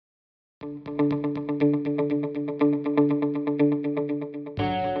My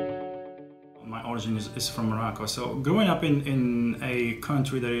origin is from Morocco, so growing up in a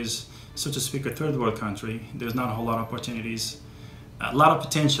country that is, so to speak, a third world country, there's not a whole lot of opportunities, a lot of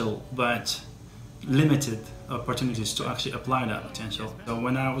potential, but limited opportunities to actually apply that potential. So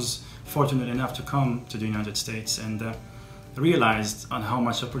when I was fortunate enough to come to the United States and realized on how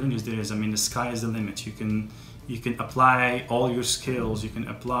much opportunities there is, I mean, the sky is the limit. You can apply all your skills, you can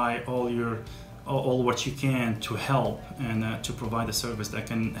apply all what you can to help and to provide a service that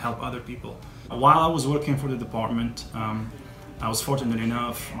can help other people. While I was working for the department, I was fortunate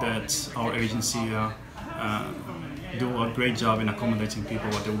enough that our agency do a great job in accommodating people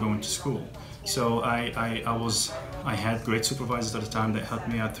while they were going to school. So I had great supervisors at the time that helped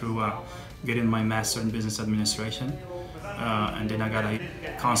me out through getting my master in business administration, and then I got a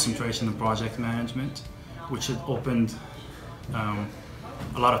concentration in project management, which had opened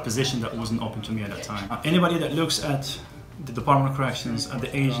a lot of positions that wasn't open to me at that time. Anybody that looks at the Department of Corrections, at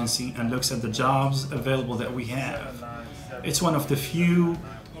the agency, and looks at the jobs available that we have, it's one of the few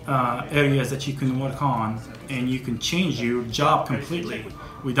areas that you can work on and you can change your job completely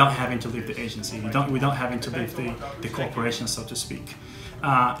without having to leave the agency, without having to leave the corporation, so to speak.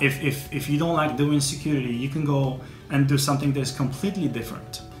 If you don't like doing security, you can go and do something that is completely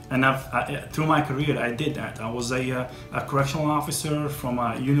different. And through my career, I did that. I was a correctional officer from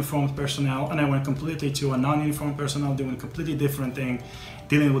a uniformed personnel, and I went completely to a non-uniformed personnel, doing a completely different thing,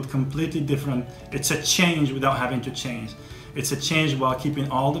 dealing with completely different. It's a change without having to change. It's a change while keeping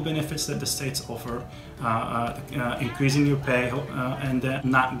all the benefits that the states offer, increasing your pay, and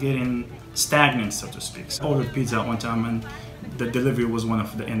not getting stagnant, so to speak. I ordered pizza at one time, and the delivery was one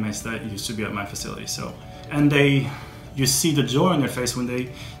of the inmates that used to be at my facility. And you see the joy on their face when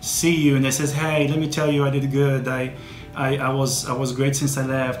they see you and they says, "Hey, let me tell you, I did good. I was great since I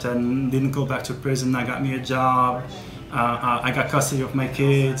left and didn't go back to prison. I got me a job. I got custody of my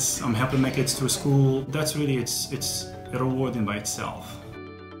kids. I'm helping my kids through school." That's really, it's rewarding by itself.